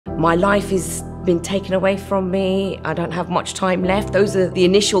My life has been taken away from me. I don't have much time left. Those are the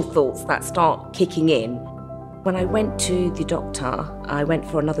initial thoughts that start kicking in. When I went to the doctor, I went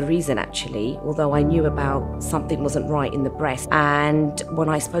for another reason actually, although I knew about something wasn't right in the breast. And when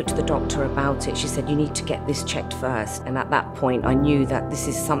I spoke to the doctor about it, she said, you need to get this checked first. And at that point, I knew that this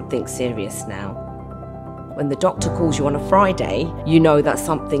is something serious now. When the doctor calls you on a Friday, you know that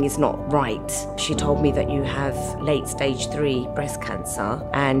something is not right. She told me that you have late stage 3 breast cancer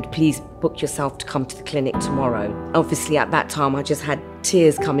and please book yourself to come to the clinic tomorrow. Obviously at that time I just had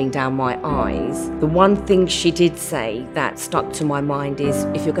tears coming down my eyes. The one thing she did say that stuck to my mind is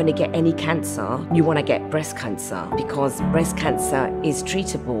if you're going to get any cancer, you want to get breast cancer because breast cancer is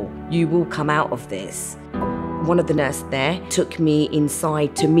treatable. You will come out of this. One of the nurses there took me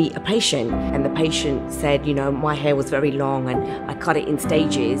inside to meet a patient and the patient said, you know, my hair was very long and I cut it in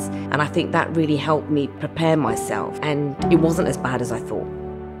stages, and I think that really helped me prepare myself, and it wasn't as bad as I thought.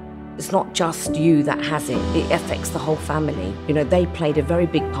 It's not just you that has it, it affects the whole family. You know, they played a very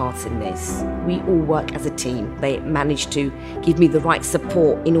big part in this. We all work as a team. They managed to give me the right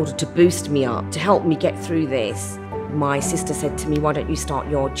support in order to boost me up, to help me get through this. My sister said to me, why don't you start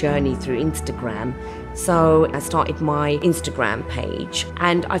your journey through Instagram? So I started my Instagram page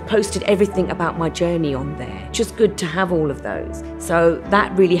and I've posted everything about my journey on there. Just good to have all of those. So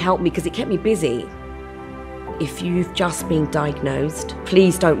that really helped me because it kept me busy. If you've just been diagnosed,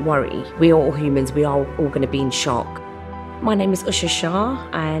 please don't worry. We are all humans, we are all going to be in shock. My name is Usha Shah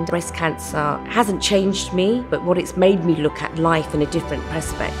and breast cancer hasn't changed me, but what it's made me look at life in a different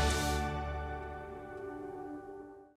perspective.